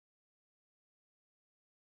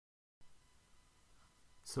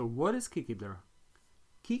So what is Kickidler?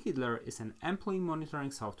 Kickidler is an employee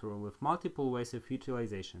monitoring software with multiple ways of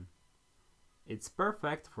utilization. It's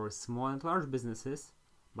perfect for small and large businesses,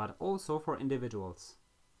 but also for individuals.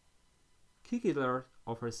 Kickidler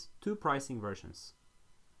offers two pricing versions: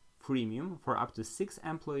 Freemium for up to 6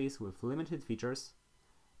 employees with limited features,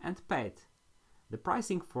 and Paid. The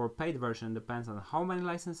pricing for paid version depends on how many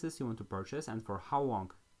licenses you want to purchase and for how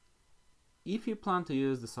long. If you plan to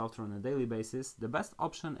use the software on a daily basis, the best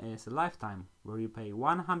option is a lifetime, where you pay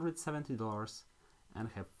 $170 and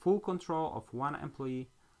have full control of one employee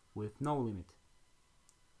with no limit.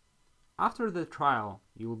 After the trial,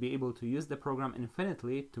 you will be able to use the program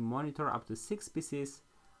infinitely to monitor up to 6 PCs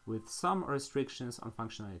with some restrictions on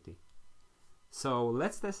functionality. So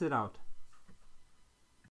let's test it out.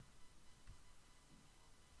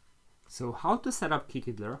 So how to set up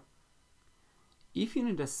Kickidler? If you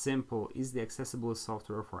need a simple, easily accessible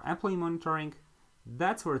software for employee monitoring,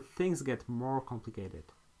 that's where things get more complicated.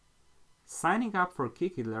 Signing up for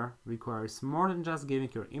Kickidler requires more than just giving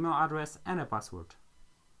your email address and a password.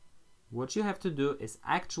 What you have to do is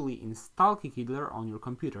actually install Kickidler on your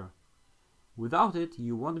computer. Without it,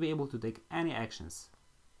 you won't be able to take any actions.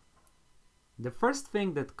 The first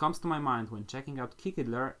thing that comes to my mind when checking out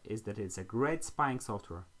Kickidler is that it's a great spying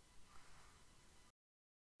software.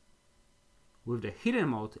 With the hidden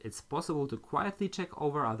mode, it's possible to quietly check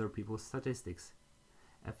over other people's statistics.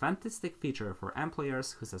 A fantastic feature for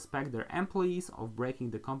employers who suspect their employees of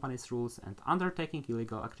breaking the company's rules and undertaking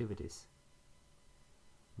illegal activities.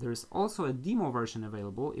 There is also a demo version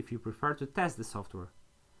available if you prefer to test the software.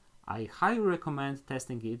 I highly recommend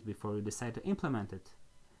testing it before you decide to implement it.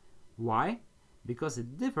 Why? Because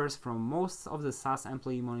it differs from most of the SaaS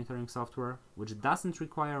employee monitoring software, which doesn't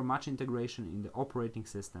require much integration in the operating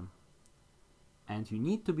system. And you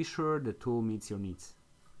need to be sure the tool meets your needs.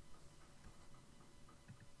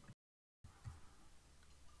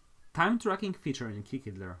 Time tracking feature in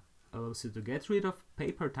Kickidler allows you to get rid of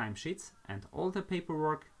paper timesheets and all the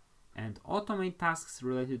paperwork and automate tasks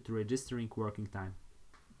related to registering working time.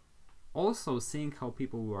 Also, seeing how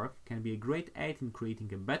people work can be a great aid in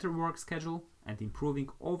creating a better work schedule and improving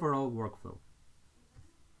overall workflow.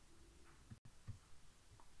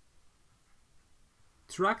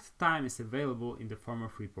 Tracked time is available in the form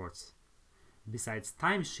of reports. Besides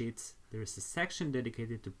timesheets, there is a section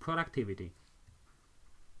dedicated to productivity.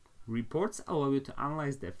 Reports allow you to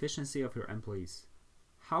analyze the efficiency of your employees,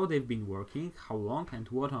 how they've been working, how long, and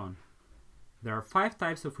what on. There are 5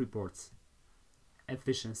 types of reports: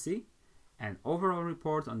 efficiency, an overall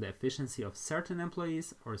report on the efficiency of certain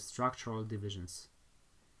employees or structural divisions;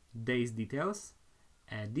 days details,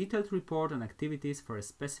 a detailed report on activities for a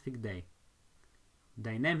specific day;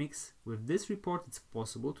 dynamics, with this report it's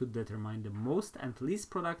possible to determine the most and least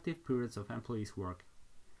productive periods of employees' work;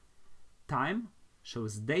 time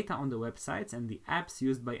shows data on the websites and the apps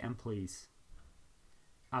used by employees;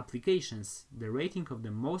 applications, the rating of the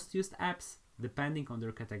most used apps depending on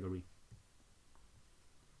their category.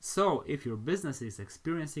 So, if your business is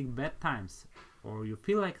experiencing bad times or you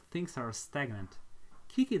feel like things are stagnant,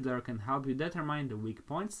 Kickidler can help you determine the weak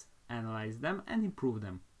points, analyze them, and improve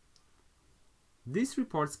them. These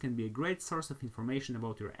reports can be a great source of information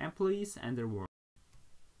about your employees and their work.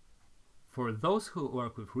 For those who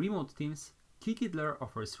work with remote teams, Kickidler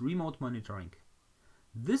offers remote monitoring.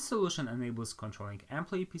 This solution enables controlling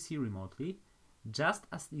employee PC remotely, just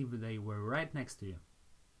as if they were right next to you.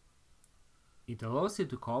 It allows you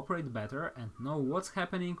to cooperate better and know what's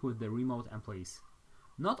happening with the remote employees.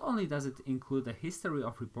 Not only does it include a history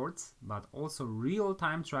of reports, but also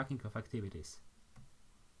real-time tracking of activities.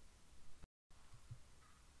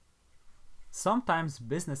 Sometimes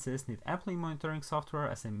businesses need employee monitoring software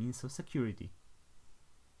as a means of security.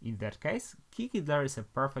 In that case, Kickidler is a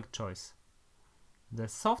perfect choice. The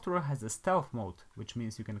software has a stealth mode, which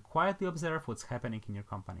means you can quietly observe what's happening in your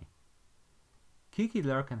company.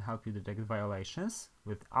 Kickidler can help you detect violations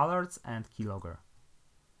with alerts and keylogger.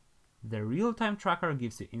 The real-time tracker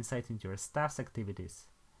gives you insight into your staff's activities.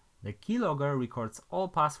 The keylogger records all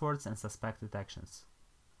passwords and suspected actions.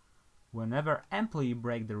 Whenever employees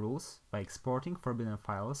break the rules by exporting forbidden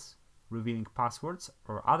files, revealing passwords,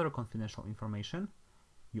 or other confidential information,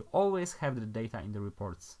 you always have the data in the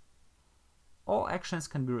reports. All actions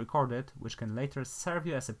can be recorded, which can later serve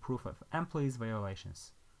you as a proof of employees'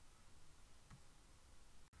 violations.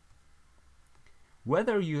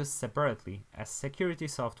 Whether used separately as security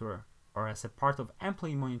software or as a part of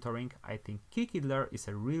employee monitoring, I think Kickidler is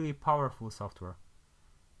a really powerful software.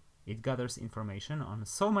 It gathers information on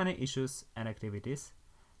so many issues and activities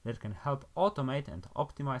that can help automate and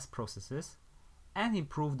optimize processes and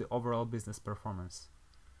improve the overall business performance.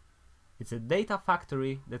 It's a data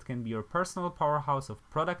factory that can be your personal powerhouse of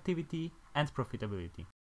productivity and profitability.